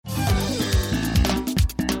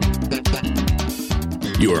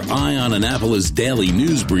Your Eye on Annapolis daily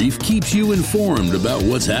news brief keeps you informed about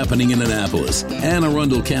what's happening in Annapolis, Anne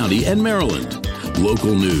Arundel County, and Maryland.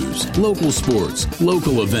 Local news, local sports,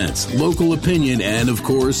 local events, local opinion, and, of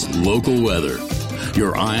course, local weather.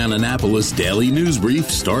 Your Eye on Annapolis daily news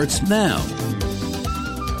brief starts now.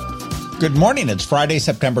 Good morning. It's Friday,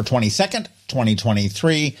 September 22nd,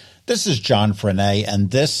 2023. This is John Frenaye,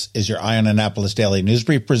 and this is your Eye on Annapolis daily news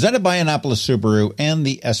brief presented by Annapolis Subaru and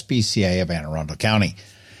the SPCA of Anne Arundel County.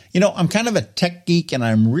 You know, I'm kind of a tech geek, and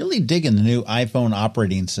I'm really digging the new iPhone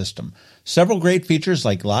operating system. Several great features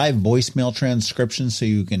like live voicemail transcription so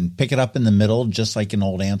you can pick it up in the middle just like an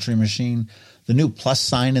old answering machine, the new plus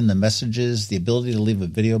sign in the messages, the ability to leave a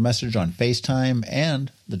video message on FaceTime,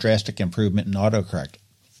 and the drastic improvement in autocorrect.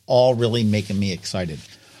 All really making me excited.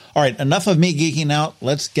 All right, enough of me geeking out.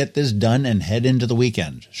 Let's get this done and head into the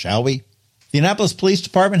weekend, shall we? The Annapolis Police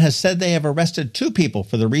Department has said they have arrested 2 people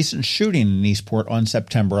for the recent shooting in Eastport on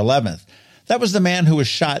September 11th. That was the man who was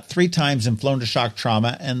shot 3 times and flown to shock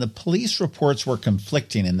trauma, and the police reports were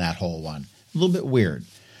conflicting in that whole one. A little bit weird.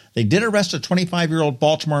 They did arrest a 25-year-old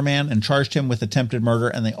Baltimore man and charged him with attempted murder,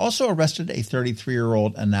 and they also arrested a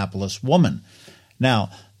 33-year-old Annapolis woman. Now,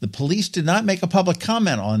 the police did not make a public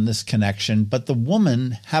comment on this connection, but the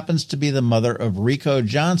woman happens to be the mother of Rico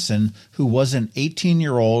Johnson, who was an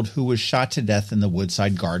 18-year-old who was shot to death in the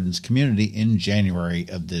Woodside Gardens community in January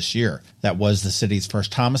of this year. That was the city's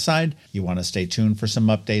first homicide. You want to stay tuned for some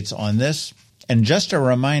updates on this. And just a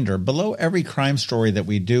reminder, below every crime story that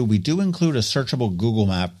we do include a searchable Google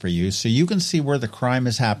map for you so you can see where the crime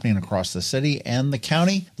is happening across the city and the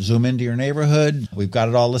county. Zoom into your neighborhood. We've got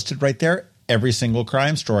it all listed right there. Every single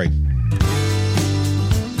crime story.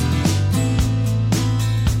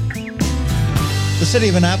 The city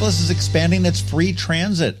of Annapolis is expanding its free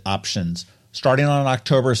transit options. Starting on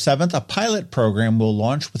October 7th, a pilot program will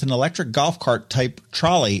launch with an electric golf cart type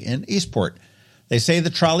trolley in Eastport. They say the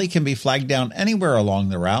trolley can be flagged down anywhere along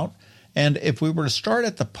the route. And if we were to start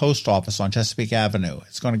at the post office on Chesapeake Avenue,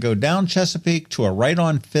 it's going to go down Chesapeake to a right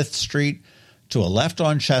on 5th Street, to a left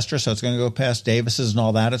on Chester, so it's going to go past Davis's and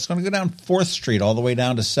all that. It's going to go down 4th Street all the way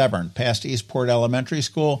down to Severn, past Eastport Elementary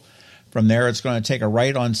School. From there, it's going to take a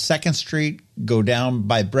right on 2nd Street, go down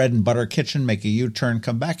by Bread and Butter Kitchen, make a U-turn,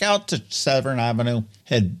 come back out to Severn Avenue,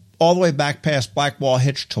 head all the way back past Blackwall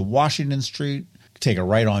Hitch to Washington Street, take a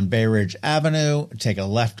right on Bay Ridge Avenue, take a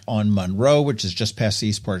left on Monroe, which is just past the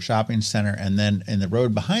Eastport Shopping Center, and then in the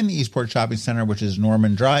road behind the Eastport Shopping Center, which is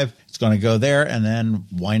Norman Drive, it's going to go there and then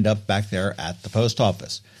wind up back there at the post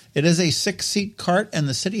office. It is a 6-seat cart, and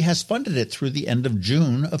the city has funded it through the end of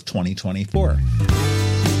June of 2024.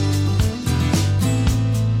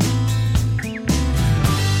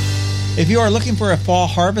 If you are looking for a fall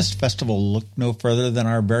harvest festival, look no further than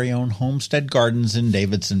our very own Homestead Gardens in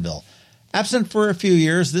Davidsonville. Absent for a few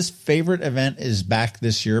years, this favorite event is back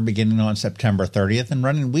this year beginning on September 30th and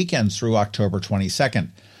running weekends through October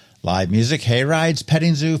 22nd. Live music, hay rides,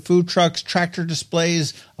 petting zoo, food trucks, tractor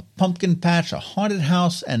displays, a pumpkin patch, a haunted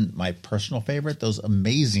house, and my personal favorite, those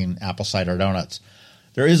amazing apple cider donuts.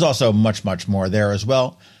 There is also much, much more there as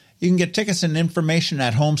well. You can get tickets and information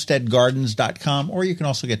at homesteadgardens.com, or you can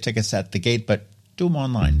also get tickets at the gate, but do them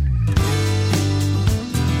online.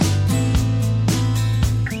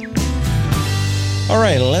 All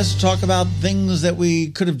right, let's talk about things that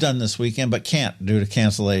we could have done this weekend but can't due to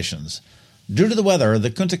cancellations. Due to the weather, the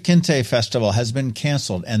Kunta Kinte Festival has been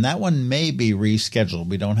canceled, and that one may be rescheduled.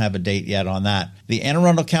 We don't have a date yet on that. The Anne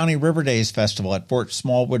Arundel County River Days Festival at Fort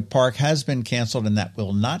Smallwood Park has been canceled, and that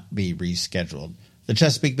will not be rescheduled. The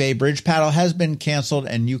Chesapeake Bay Bridge Paddle has been canceled,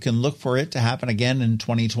 and you can look for it to happen again in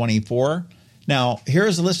 2024. Now, here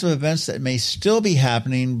is a list of events that may still be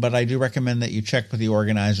happening, but I do recommend that you check with the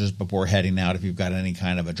organizers before heading out if you've got any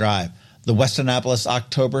kind of a drive. The West Annapolis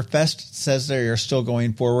Oktoberfest says they are still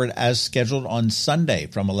going forward as scheduled on Sunday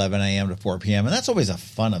from 11 a.m. to 4 p.m., and that's always a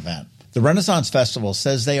fun event. The Renaissance Festival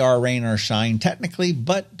says they are rain or shine technically,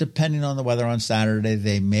 but depending on the weather on Saturday,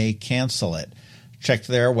 they may cancel it. Check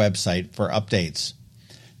their website for updates.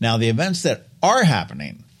 Now, the events that are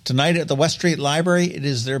happening tonight at the West Street Library, it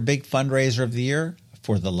is their big fundraiser of the year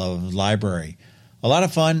for the love of library. A lot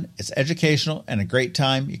of fun, it's educational, and a great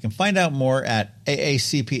time. You can find out more at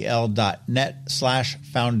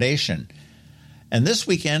aacpl.net/foundation. And this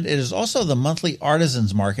weekend, it is also the monthly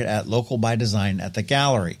Artisans Market at Local by Design at the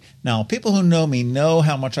Gallery. Now, people who know me know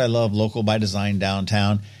how much I love Local by Design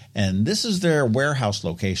downtown, and this is their warehouse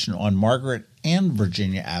location on Margaret and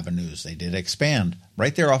Virginia Avenues. They did expand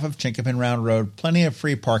right there off of Chinkapin Round Road. Plenty of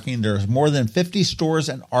free parking. There's more than 50 stores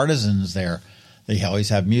and artisans there. They always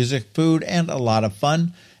have music, food, and a lot of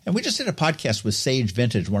fun. And we just did a podcast with Sage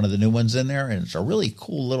Vintage, one of the new ones in there, and it's a really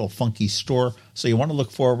cool little funky store. So you want to look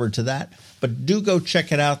forward to that. But do go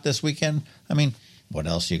check it out this weekend. I mean, what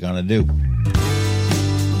else are you going to do?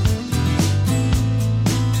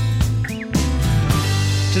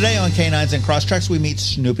 Today on Canines and Crosstracks, we meet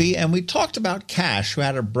Snoopy, and we talked about Cash, who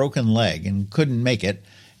had a broken leg and couldn't make it,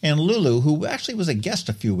 and Lulu, who actually was a guest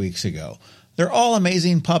a few weeks ago. They're all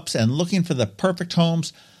amazing pups and looking for the perfect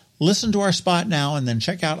homes. Listen to our spot now and then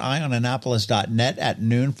check out eyeonannapolis.net at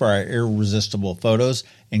noon for our irresistible photos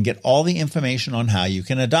and get all the information on how you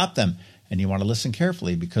can adopt them. And you want to listen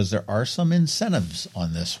carefully because there are some incentives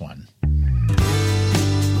on this one.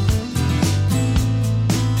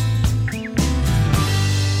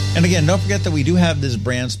 And again, don't forget that we do have this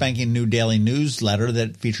brand spanking new daily newsletter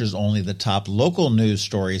that features only the top local news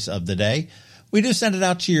stories of the day. We do send it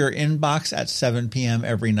out to your inbox at 7 p.m.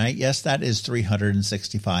 every night. Yes, that is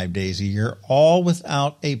 365 days a year, all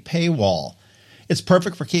without a paywall. It's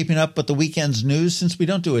perfect for keeping up with the weekend's news since we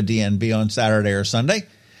don't do a DNB on Saturday or Sunday.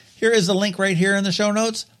 Here is the link right here in the show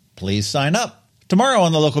notes. Please sign up. Tomorrow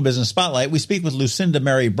on the Local Business Spotlight, we speak with Lucinda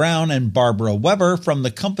Mary Brown and Barbara Weber from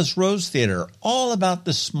the Compass Rose Theater, all about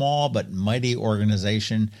the small but mighty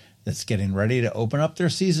organization that's getting ready to open up their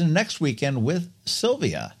season next weekend with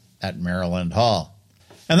Sylvia at Maryland Hall.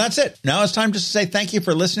 And that's it. Now it's time just to say thank you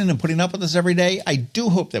for listening and putting up with us every day. I do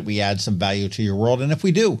hope that we add some value to your world, and if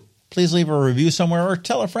we do, please leave a review somewhere or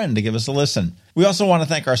tell a friend to give us a listen. We also want to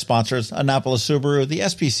thank our sponsors, Annapolis Subaru, the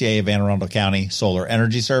SPCA of Anne Arundel County, Solar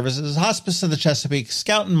Energy Services, Hospice of the Chesapeake,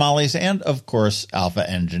 Scout and Molly's, and, of course, Alpha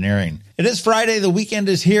Engineering. It is Friday. The weekend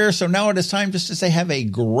is here, so now it is time just to say have a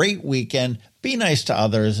great weekend. Be nice to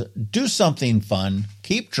others. Do something fun.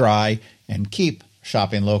 Keep dry. And keep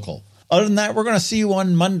shopping local. Other than that, we're going to see you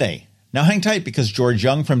on Monday. Now hang tight because George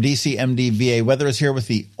Young from DCMD VA Weather is here with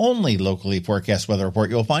the only locally forecast weather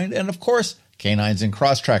report you'll find, and of course, Canines and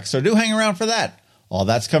Crosstracks. So do hang around for that. All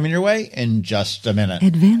that's coming your way in just a minute.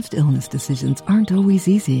 Advanced illness decisions aren't always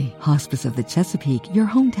easy. Hospice of the Chesapeake, your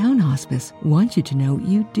hometown hospice, wants you to know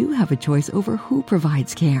you do have a choice over who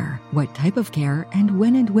provides care, what type of care, and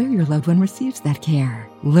when and where your loved one receives that care.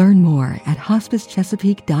 Learn more at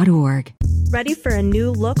hospicechesapeake.org. Ready for a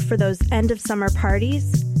new look for those end-of-summer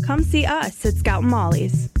parties? Come see us at Scout and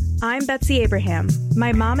Molly's. I'm Betsy Abraham.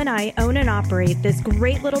 My mom and I own and operate this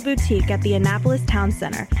great little boutique at the Annapolis Town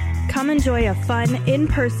Center. Come enjoy a fun,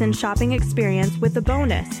 in-person shopping experience with a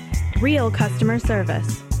bonus, real customer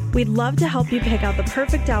service. We'd love to help you pick out the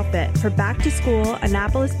perfect outfit for back-to-school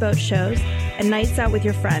Annapolis boat shows and nights out with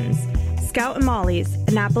your friends. Scout and Molly's,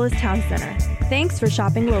 Annapolis Town Center. Thanks for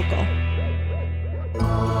shopping local.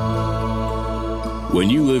 When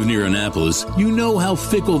you live near Annapolis, you know how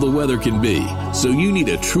fickle the weather can be. So you need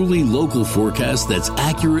a truly local forecast that's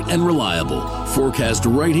accurate and reliable. Forecast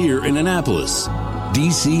right here in Annapolis.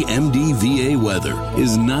 DCMD VA Weather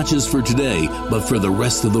is not just for today, but for the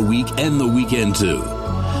rest of the week and the weekend too.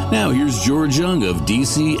 Now here's George Young of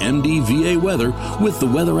DCMD VA Weather with the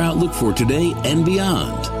weather outlook for today and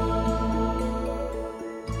beyond.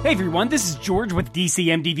 Hey everyone, this is George with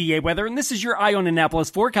DCMD VA Weather, and this is your Eye on Annapolis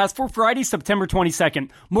forecast for Friday, September 22nd.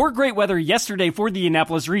 More great weather yesterday for the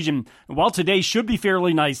Annapolis region. And while today should be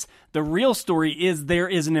fairly nice, the real story is there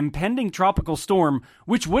is an impending tropical storm,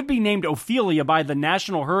 which would be named Ophelia by the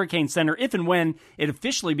National Hurricane Center if and when it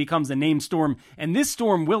officially becomes a named storm. And this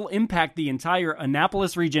storm will impact the entire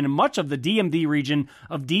Annapolis region and much of the DMV region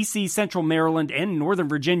of DC, Central Maryland, and Northern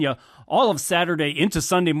Virginia, all of Saturday into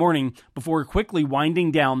Sunday morning before quickly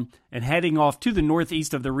winding down and heading off to the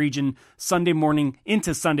northeast of the region Sunday morning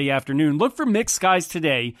into Sunday afternoon. Look for mixed skies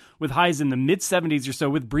today with highs in the mid-70s or so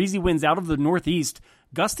with breezy winds out of the northeast,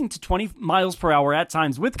 gusting to 20 miles per hour at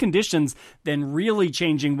times, with conditions then really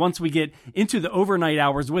changing once we get into the overnight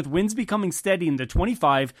hours, with winds becoming steady in the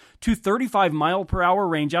 25 to 35 mile per hour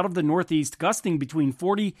range out of the northeast, gusting between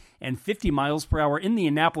 40 and 50 miles per hour in the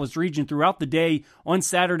Annapolis region throughout the day on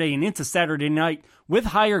Saturday and into Saturday night, with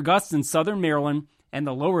higher gusts in southern Maryland and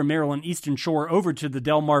the lower Maryland eastern shore over to the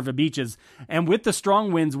Delmarva beaches. And with the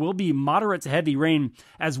strong winds will be moderate to heavy rain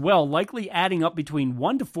as well, likely adding up between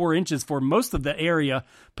 1 to 4 inches for most of the area,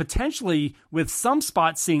 potentially with some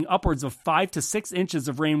spots seeing upwards of 5 to 6 inches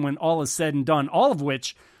of rain when all is said and done, all of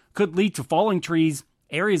which could lead to falling trees,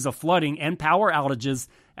 areas of flooding, and power outages,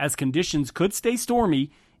 as conditions could stay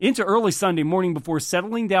stormy into early Sunday morning before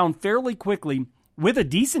settling down fairly quickly with a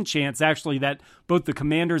decent chance, actually, that both the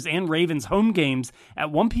Commanders and Ravens home games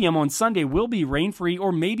at 1 p.m. on Sunday will be rain-free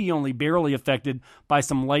or maybe only barely affected by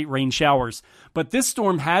some light rain showers. But this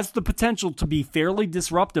storm has the potential to be fairly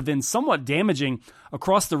disruptive and somewhat damaging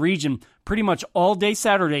across the region pretty much all day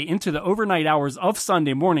Saturday into the overnight hours of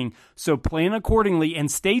Sunday morning. So plan accordingly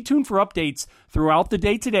and stay tuned for updates throughout the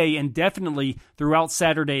day today and definitely throughout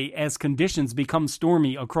Saturday as conditions become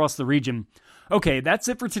stormy across the region. Okay, that's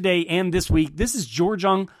it for today and this week. This is George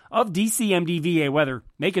Young of DCMDVA Weather.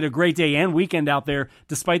 Make it a great day and weekend out there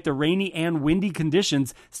despite the rainy and windy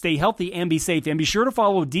conditions. Stay healthy and be safe. And be sure to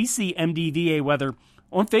follow DCMDVA Weather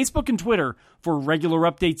on Facebook and Twitter for regular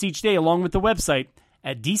updates each day, along with the website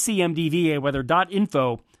at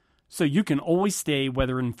dcmdvaweather.info so you can always stay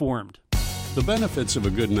weather informed. The benefits of a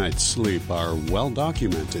good night's sleep are well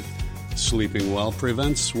documented. Sleeping well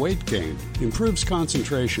prevents weight gain, improves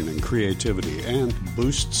concentration and creativity, and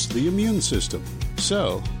boosts the immune system.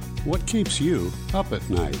 So, what keeps you up at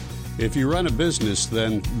night? If you run a business,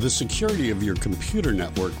 then the security of your computer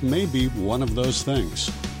network may be one of those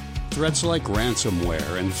things. Threats like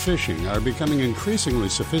ransomware and phishing are becoming increasingly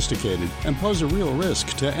sophisticated and pose a real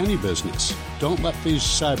risk to any business. Don't let these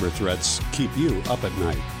cyber threats keep you up at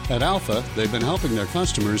night. At Alpha, they've been helping their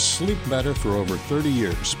customers sleep better for over 30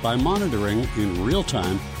 years by monitoring in real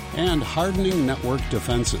time and hardening network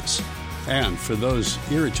defenses. And for those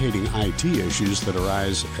irritating IT issues that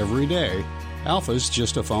arise every day, Alpha's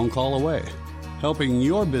just a phone call away. Helping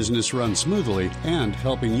your business run smoothly and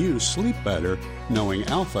helping you sleep better, knowing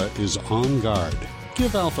Alpha is on guard.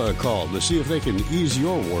 Give Alpha a call to see if they can ease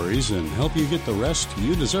your worries and help you get the rest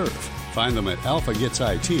you deserve. Find them at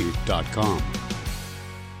alphagetsit.com.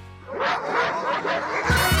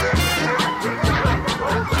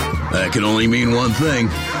 That can only mean one thing.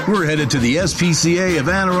 We're headed to the SPCA of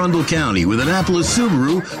Anne Arundel County with Annapolis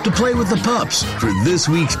Subaru to play with the pups for this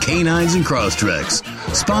week's Canines and Crosstreks.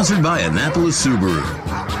 Sponsored by Annapolis Subaru.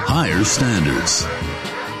 Higher standards.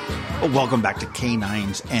 Well, welcome back to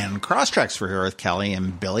Canines and Crosstreks. We're here with Kelly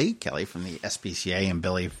and Billy. Kelly from the SPCA and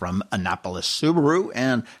Billy from Annapolis Subaru.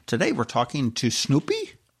 And today we're talking to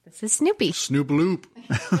Snoopy. This is Snoopy. Snoop Loop.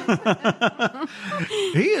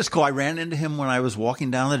 He is cool. I ran into him when I was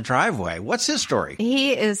walking down the driveway. What's his story?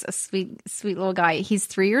 He is a sweet, sweet little guy. He's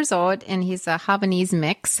 3 years old, and he's a Havanese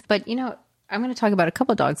mix. But, you know, I'm going to talk about a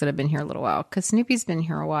couple of dogs that have been here a little while, because Snoopy's been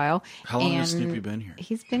here a while. How long has Snoopy been here?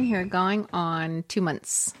 He's been here going on 2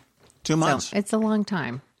 months. 2 months. So it's a long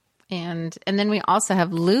time. And then we also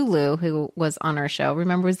have Lulu, who was on our show.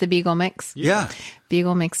 Remember, was the Beagle Mix? Yeah.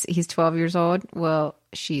 Beagle Mix, he's 12 years old. Well,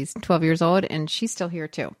 she's 12 years old, and she's still here,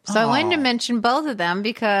 too. So I wanted to mention both of them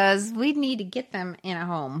because we need to get them in a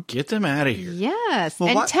home. Get them out of here. Yes. Well,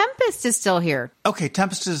 and what? Tempest is still here. Okay,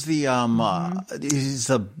 Tempest is the he's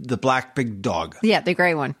the black big dog. Yeah, the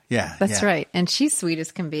gray one. Yeah, That's yeah. right. And she's sweet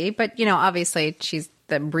as can be. But, you know, obviously she's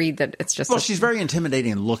the breed that it's just... Well, she's very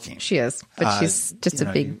intimidating looking. She is. But she's just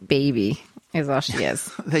a big baby is all she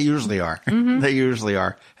is. They usually are. They usually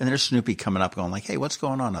are. And there's Snoopy coming up going like, hey, what's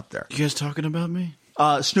going on up there? You guys talking about me?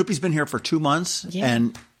 Snoopy's been here for 2 months, Yeah.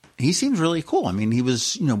 and he seems really cool. I mean, he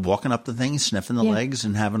was, walking up the thing, sniffing the legs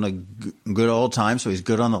and having a good old time. So he's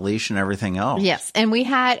good on the leash and everything else. Yes. And we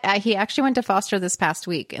had, he actually went to foster this past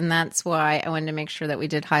week. And that's why I wanted to make sure that we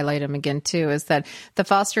did highlight him again, too, is that the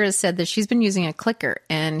foster has said that she's been using a clicker,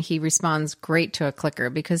 and he responds great to a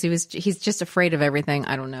clicker because he's just afraid of everything.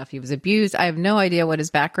 I don't know if he was abused. I have no idea what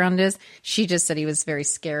his background is. She just said he was very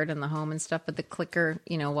scared in the home and stuff. But the clicker,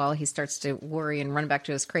 while he starts to worry and run back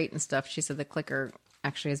to his crate and stuff, she said the clicker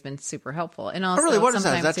actually has been super helpful. And also, really, what is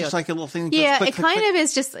that? Is that sometimes just like a little thing? Yeah, click, it click, kind click? of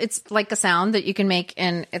is just, it's like a sound that you can make,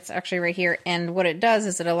 and it's actually right here. And what it does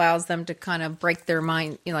is it allows them to kind of break their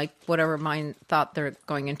mind, like whatever mind thought they're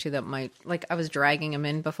going into that might, like I was dragging him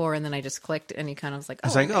in before, and then I just clicked, and he kind of was like, oh,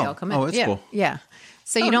 okay, I'll come in. Oh, it's yeah, cool. Yeah.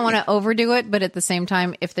 So you don't want to overdo it, but at the same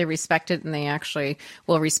time, if they respect it and they actually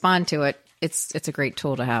will respond to it, it's a great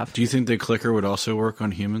tool to have. Do you think the clicker would also work on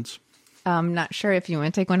humans? I'm not sure if you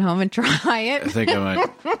want to take one home and try it. I think I might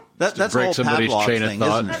That's break old somebody's Pavlov's chain thing, of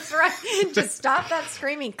thought. isn't it? That's right. Just stop that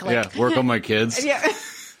screaming click. Yeah, work on my kids. Yeah.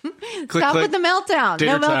 Click, Stop click. with the meltdown.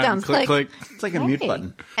 Dinner No time. meltdowns. Click, click. It's like a mute Hey.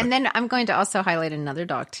 button. And then I'm going to also highlight another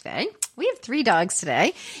dog today. We have 3 dogs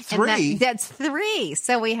today. Three? And that's 3.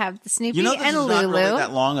 So we have the Snoopy This and is Lulu. not really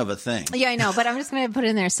that long of a thing. Yeah, I know, but I'm just going to put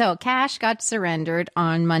it in there. So Cash got surrendered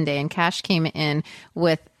on Monday, and Cash came in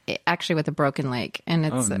with a broken leg, and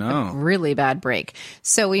it's a really bad break.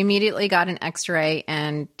 So we immediately got an x-ray,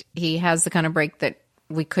 and he has the kind of break that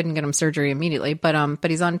we couldn't get him surgery immediately, but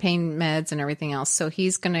he's on pain meds and everything else. So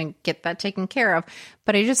he's going to get that taken care of.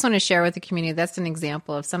 But I just want to share with the community, that's an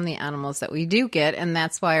example of some of the animals that we do get. And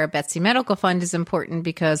that's why our Betsy Medical Fund is important,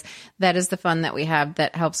 because that is the fund that we have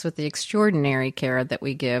that helps with the extraordinary care that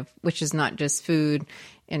we give, which is not just food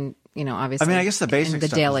and, obviously. I mean, I guess the basic the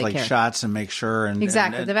stuff daily is like care. shots and make sure.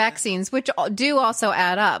 Exactly. The vaccines, which do also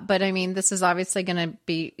add up. But I mean, this is obviously going to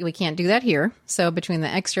be, we can't do that here. So between the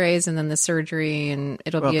x-rays and then the surgery, and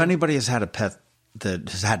it'll be. If anybody has had a pet that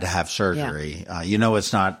has had to have surgery,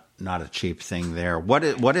 it's not a cheap thing there.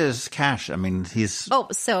 What is Cash? I mean, he's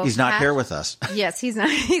not Cash, here with us. Yes, he's not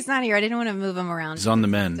here. I didn't want to move him around. He's on the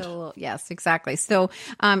mend. Yes, exactly. So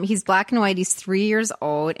he's black and white. He's 3 years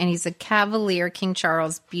old, and he's a Cavalier King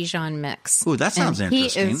Charles Bichon mix. Ooh, that sounds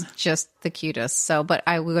interesting. He is just the cutest. So, but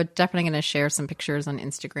we're definitely going to share some pictures on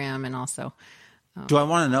Instagram, and also. Do I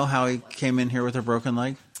want to know how he came in here with a broken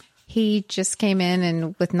leg? He just came in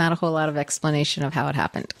and with not a whole lot of explanation of how it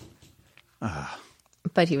happened.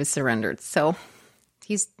 But he was surrendered. So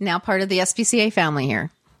he's now part of the SPCA family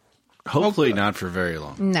here. Hopefully not for very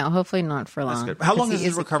long. No, hopefully not for long. That's good. How long is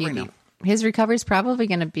his recovery now? His recovery is probably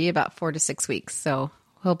going to be about 4 to 6 weeks. So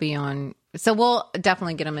he'll be on. So we'll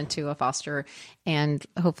definitely get him into a foster and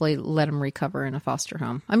hopefully let him recover in a foster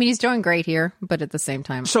home. I mean, he's doing great here, but at the same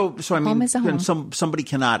time, so I mean, home is a home. Somebody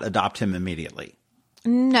cannot adopt him immediately.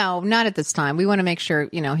 No, not at this time. We want to make sure,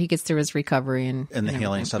 he gets through his recovery and the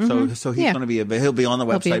healing stuff. Mm-hmm. So he's going to he'll be on the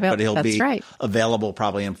website, but he'll be available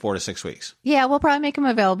probably in 4 to 6 weeks. Yeah, we'll probably make him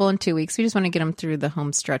available in 2 weeks. We just want to get him through the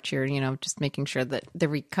home stretch here, just making sure that the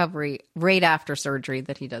recovery right after surgery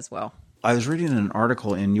that he does well. I was reading an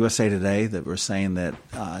article in USA Today that was saying that,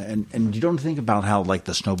 and you don't think about how like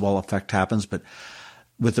the snowball effect happens, but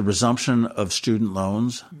with the resumption of student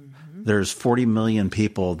loans, there's 40 million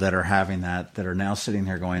people that are having that are now sitting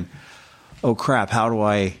here going, oh, crap, how do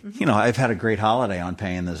I, I've had a great holiday on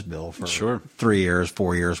paying this bill for 3 years,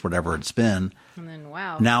 4 years, whatever it's been. And then,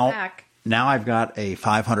 wow, now I've got a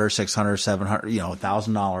 $500, $600, $700,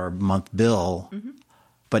 $1,000 a month bill. Mm-hmm.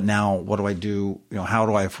 But now what do I do? How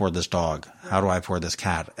do I afford this dog? How do I afford this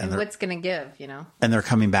cat? And what's going to give, And they're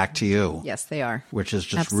coming back to you. Yes, they are. Which is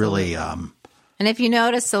just really... and if you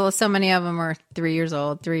notice, so many of them are 3 years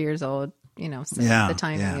old, so the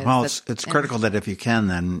timing is... Well, it's critical that if you can,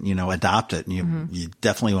 then, adopt it. And you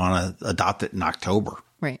definitely want to adopt it in October.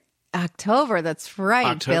 Right. October, that's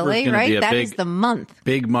right, Billy, right? That is the month.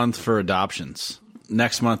 Big month for adoptions.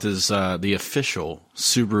 Next month is the official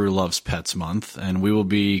Subaru Loves Pets month, and we will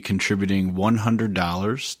be contributing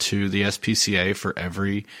 $100 to the SPCA for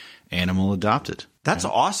every animal adopted. That's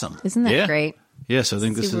awesome. Isn't that great? Yes, I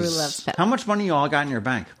think this Subaru is... Loves Pets. How much money you all got in your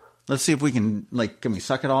bank? Let's see if we can, can we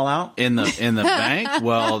suck it all out? In the bank?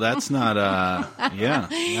 Well, that's not, I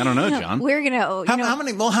don't know, John. We're going to,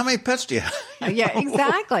 how many pets do you have? Yeah,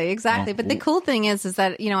 exactly. But the cool thing is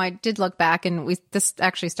that, I did look back and this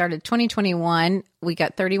actually started 2021. We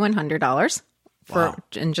got $3,100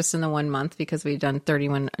 and just in the 1 month because we've done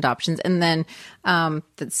 31 adoptions. And then, that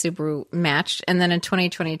Subaru matched. And then in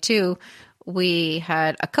 2022, we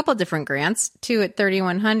had a couple different grants, 2 at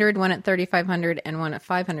 $3,100, 1 at $3,500, and 1 at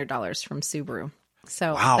 $500 from Subaru.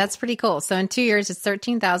 So that's pretty cool. So in 2 years, it's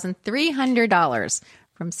 $13,300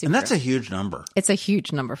 from Subaru. And that's a huge number. It's a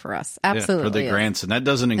huge number for us. Absolutely. For the grants. And that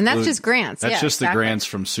doesn't include... And that's just grants. That's just the grants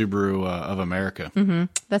from Subaru of America. Mm-hmm.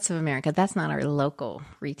 That's of America. That's not our local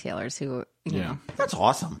retailers who... That's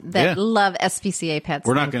awesome. That love SPCA pets.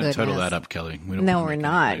 We're not going to total that up, Kelly. We're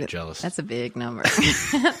not. Jealous. That's a big number.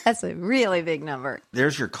 That's a really big number.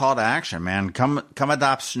 There's your call to action, man. Come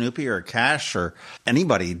adopt Snoopy or Cash or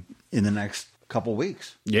anybody in the next couple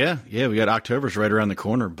weeks. Yeah. We got October's right around the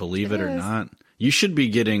corner, believe it or not. You should be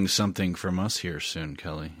getting something from us here soon,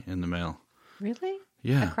 Kelly, in the mail. Really?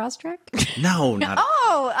 Yeah. A cross-track? No, not.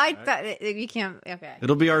 Oh, I thought you can't. Okay.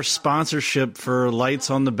 It'll be our sponsorship for Lights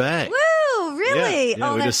on the Bay. Woo! Really?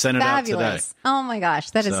 Yeah, we just sent it out today. Oh my gosh,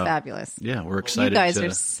 that is fabulous. Yeah, we're excited. You guys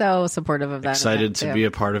are so supportive of that. Excited to be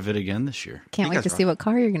a part of it again this year. Can't wait to see what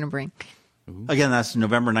car you're going to bring. Ooh. Again, that's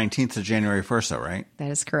November 19th to January 1st, though, right?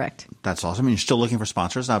 That is correct. That's awesome. I mean, you're still looking for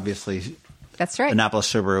sponsors, obviously. That's right.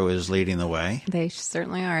 Annapolis Subaru is leading the way. They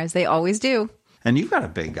certainly are, as they always do. And you've got a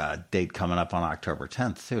big date coming up on October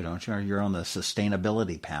 10th, too, don't you? You're on the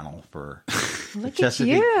sustainability panel for the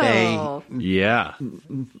Chesapeake Bay. Yeah.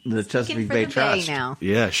 The Chesapeake Bay Trust. Now.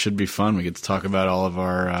 Yeah, it should be fun. We get to talk about all of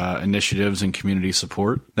our initiatives and community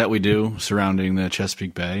support that we do surrounding the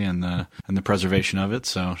Chesapeake Bay and the preservation of it.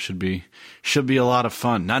 So should be a lot of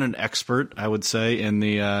fun. Not an expert, I would say, in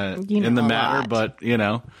the matter, but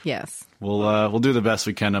Yes. We'll do the best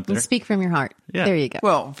we can up there. Speak from your heart. Yeah. There you go.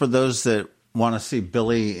 Well, for those that want to see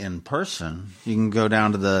Billy in person, you can go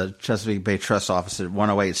down to the Chesapeake Bay Trust office at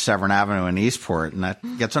 108 Severn Avenue in Eastport, and that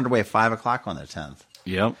gets underway at 5 o'clock on the 10th.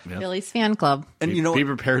 Yep. Billy's fan club. And be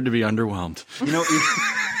prepared to be underwhelmed. You know,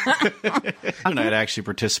 And I had actually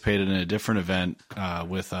participated in a different event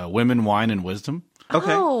with Women, Wine, and Wisdom.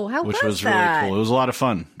 okay. Oh, how Which was that? really cool. It was a lot of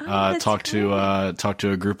fun. that's Talked to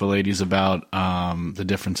a group of ladies about the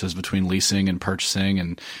differences between leasing and purchasing,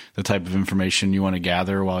 and the type of information you want to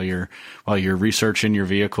gather while you're researching your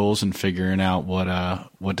vehicles and figuring out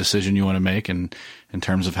what decision you want to make, and in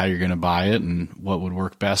terms of how you're going to buy it and what would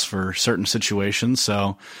work best for certain situations.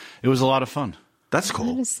 So it was a lot of fun. That's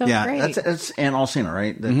cool. That is so yeah, great. that's Ann Alsina,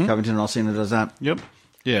 right? Covington Alsina does that. Yep.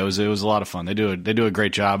 Yeah, it was a lot of fun. They do a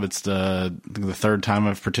great job. It's the third time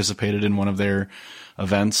I've participated in one of their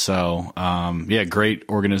events. So great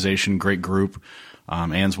organization, great group.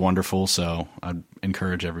 Ann's wonderful, so I'd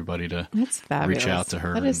encourage everybody to reach out to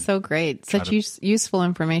her. That is so great. Such useful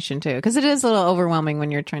information too, because it is a little overwhelming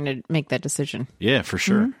when you're trying to make that decision. Yeah, for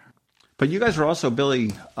sure. But you guys were also, Billy,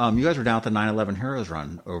 you guys were down at the 9/11 Heroes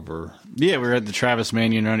Run over. Yeah, we were at the Travis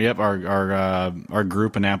Manion Run. Yep, our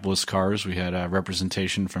group, Annapolis Cars. We had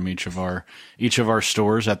representation from each of our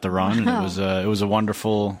stores at the run, and it was a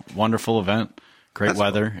wonderful event. Great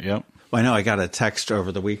weather. Cool. Yep. Well, I know I got a text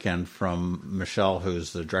over the weekend from Michelle,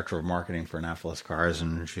 who's the director of marketing for Annapolis Cars,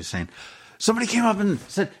 and she's saying somebody came up and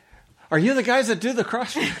said, "Are you the guys that do the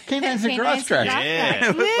canines and cross track?" Yeah.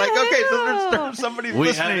 It was like, okay, so somebody's we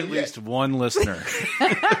listening. had at least one listener.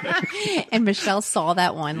 And Michelle saw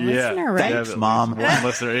that one listener, right? Thanks, Mom. One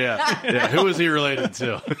listener, yeah. Who was he related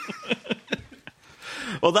to?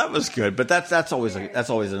 Well, that was good, but that's always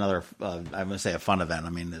another. I'm going to say a fun event. I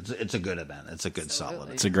mean, it's a good event. It's a good solid.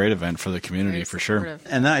 It's a great event for the community for sure.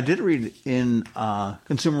 And then I did read in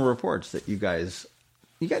Consumer Reports that you guys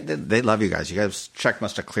they love you guys. You guys' check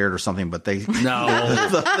must have cleared or something, but they No, the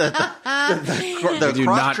do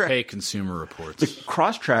not Crosstrack- pay Consumer Reports. The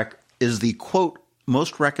Crosstrack is the quote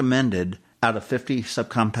most recommended out of 50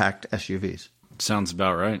 subcompact SUVs. Sounds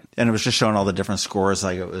about right. And it was just showing all the different scores.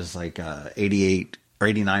 Like it was like 88 or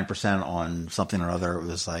 89% on something or other. It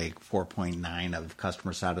was like 4.9 of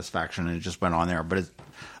customer satisfaction, and it just went on there. But it's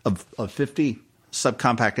of 50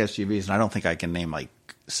 subcompact SUVs, and I don't think I can name like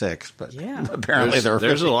 6, but apparently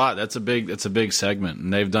there's a lot. That's a big segment,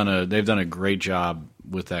 and they've done a great job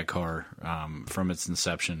with that car from its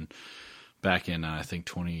inception back in I think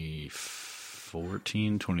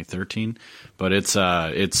 2013. But it's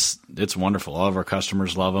wonderful. All of our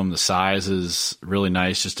customers love them. The size is really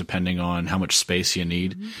nice, just depending on how much space you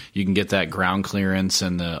need. Mm-hmm. You can get that ground clearance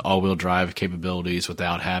and the all-wheel drive capabilities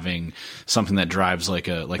without having something that drives like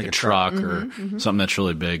a truck or something that's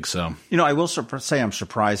really big. So I will say I'm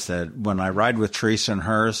surprised that when I ride with Teresa and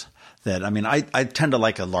hers, that I tend to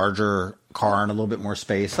like a larger car and a little bit more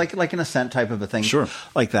space, like an Ascent type of a thing, sure,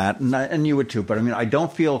 like that, and you would too. But I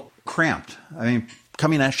don't feel cramped. She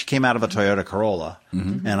came out of a Toyota Corolla,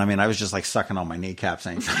 and I was just like sucking on my kneecaps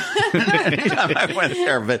anytime I went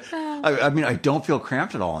there. But I don't feel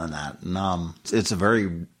cramped at all in that. And, it's a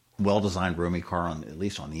very well designed, roomy car at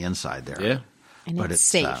least on the inside there. Yeah, and it's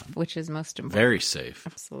safe, which is most important. Very safe,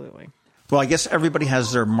 absolutely. Well, I guess everybody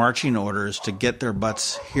has their marching orders to get their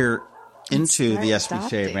butts here into the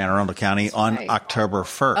SPCA of Anne Arundel County on October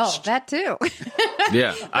 1st. Oh, that too.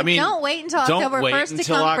 Yeah. Don't wait until October 1st to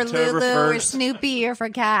come for Lulu or Snoopy or for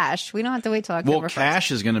Cash. We don't have to wait till October 1st. Well,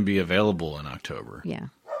 Cash is going to be available in October. Yeah.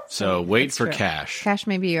 So wait for true. Cash. Cash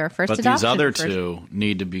may be our first but adoption. These other two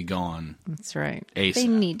need to be gone. That's right. ASAP. They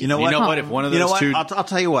need to You know what? If one of those two... I'll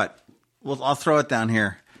tell you what. Well, I'll throw it down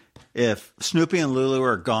here. If Snoopy and Lulu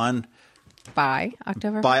are gone by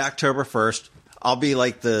October 1st, I'll be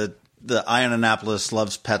like the Ion Annapolis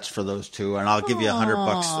loves pets for those two, and I'll give you $100.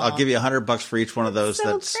 I'll give you $100 for each one of those.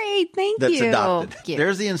 That's great. That's you. adopted. Thank you.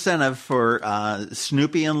 There's the incentive for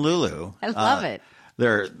Snoopy and Lulu. I love it.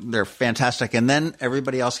 They're fantastic, and then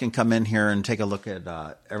everybody else can come in here and take a look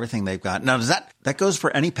at everything they've got. Now, does that goes for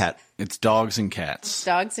any pet? It's dogs and cats.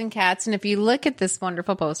 Dogs and cats, and if you look at this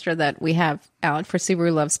wonderful poster that we have out for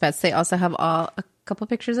Subaru Loves Pets, they also have a couple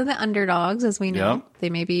pictures of the underdogs, as we know. Yep. They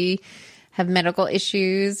maybe have medical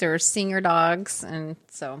issues or senior dogs, and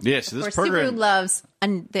so this program Subaru loves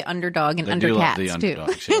the underdog and undercats too.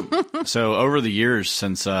 Yeah. So over the years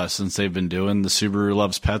since they've been doing the Subaru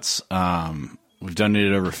Loves Pets, we've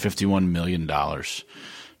donated over $51 million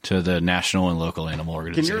to the national and local animal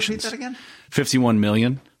organizations. Can you repeat that again? $51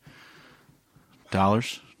 million.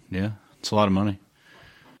 Yeah, it's a lot of money.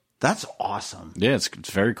 That's awesome. Yeah, it's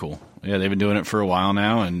very cool. Yeah, they've been doing it for a while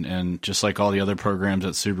now, and just like all the other programs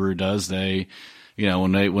that Subaru does, they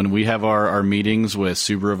when we have our meetings with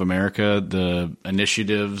Subaru of America, the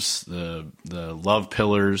initiatives, the love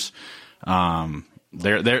pillars,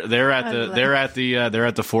 they're at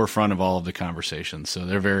the forefront of all of the conversations. So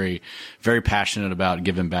they're very, very passionate about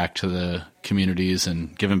giving back to the communities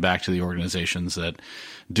and giving back to the organizations that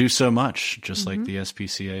do so much, just like the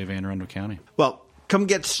SPCA of Anne Arundel County. Well, come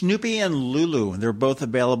get Snoopy and Lulu. They're both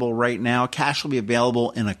available right now. Cash will be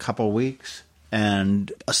available in a couple weeks.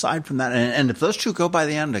 And aside from that, and if those two go by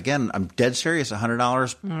the end, again, I'm dead serious,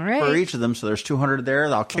 $100 for each of them. So there's $200 there.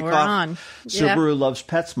 I'll kick off Subaru Loves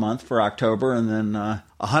Pets Month for October, and then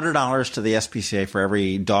 $100 to the SPCA for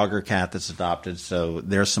every dog or cat that's adopted. So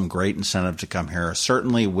there's some great incentive to come here.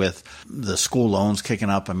 Certainly with the school loans kicking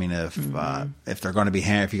up. I mean, if they're going to be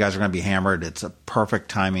if you guys are going to be hammered, it's a perfect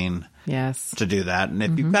timing to do that. And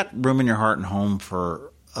if you've got room in your heart and home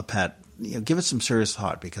for a pet, give it some serious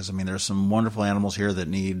thought, because there's some wonderful animals here that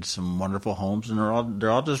need some wonderful homes, and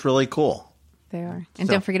they're all just really cool. They are, and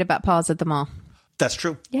don't forget about Paws at the Mall. That's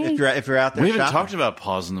true. Yay. If you're out there, we haven't talked about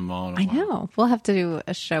Paws in the Mall. I know. We'll have to do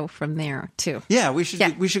a show from there too. Yeah, we should.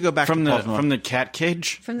 Yeah. We should go back from the cat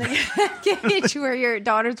cage. From the cat cage where your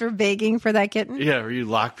daughters were begging for that kitten. Yeah, where you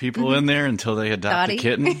lock people in there until they adopt the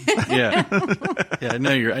kitten. Yeah, I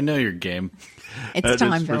know your game. It's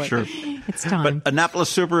time, Billy. For sure. It's time. But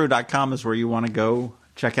AnnapolisSubaru.com is where you want to go.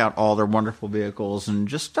 Check out all their wonderful vehicles and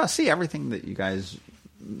just see everything that you guys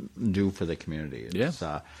do for the community. It's,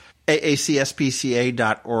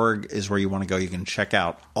 AACSPCA.org is where you want to go. You can check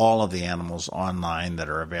out all of the animals online that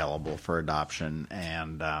are available for adoption.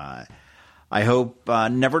 And I hope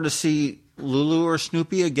never to see Lulu or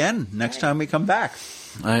Snoopy again next time we come back.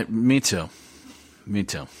 Me too.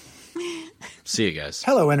 See you guys.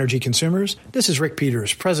 Hello, energy consumers. This is Rick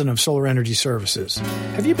Peters, president of Solar Energy Services.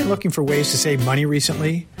 Have you been looking for ways to save money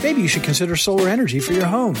recently? Maybe you should consider solar energy for your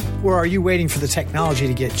home. Or are you waiting for the technology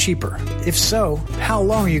to get cheaper? If so, how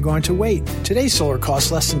long are you going to wait? Today's solar costs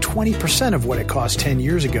less than 20% of what it cost 10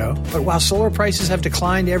 years ago. But while solar prices have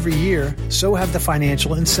declined every year, so have the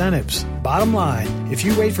financial incentives. Bottom line, if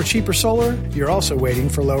you wait for cheaper solar, you're also waiting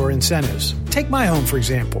for lower incentives. Take my home, for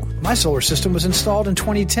example. My solar system was installed in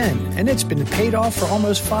 2010, and it's been paid off for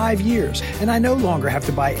almost 5 years, and I no longer have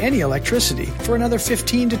to buy any electricity for another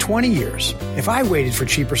 15 to 20 years. If I waited for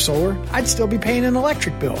cheaper solar, I'd still be paying an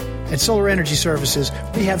electric bill. At Solar Energy Services,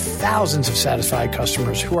 we have thousands of satisfied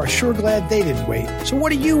customers who are sure glad they didn't wait. So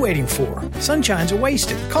what are you waiting for? Sunshine's a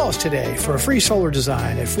wasted. Call us today for a free solar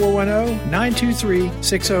design at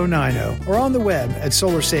 410-923-6090 or on the web at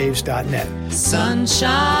solarsaves.net.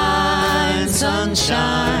 Sunshine,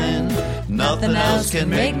 sunshine, nothing else can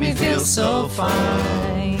make me feel so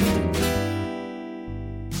fine.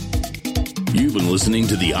 You've been listening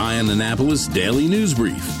to the Eye on Annapolis Daily News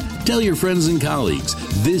Brief. Tell your friends and colleagues,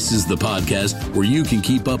 this is the podcast where you can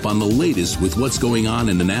keep up on the latest with what's going on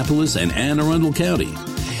in Annapolis and Anne Arundel County.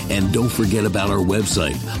 And don't forget about our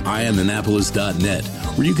website, eyeonannapolis.net,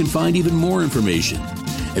 where you can find even more information.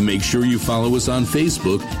 And make sure you follow us on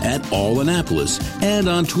Facebook at All Annapolis and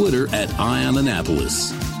on Twitter at Eye on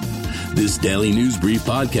Annapolis. This Daily News Brief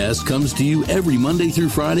podcast comes to you every Monday through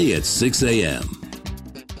Friday at 6 a.m.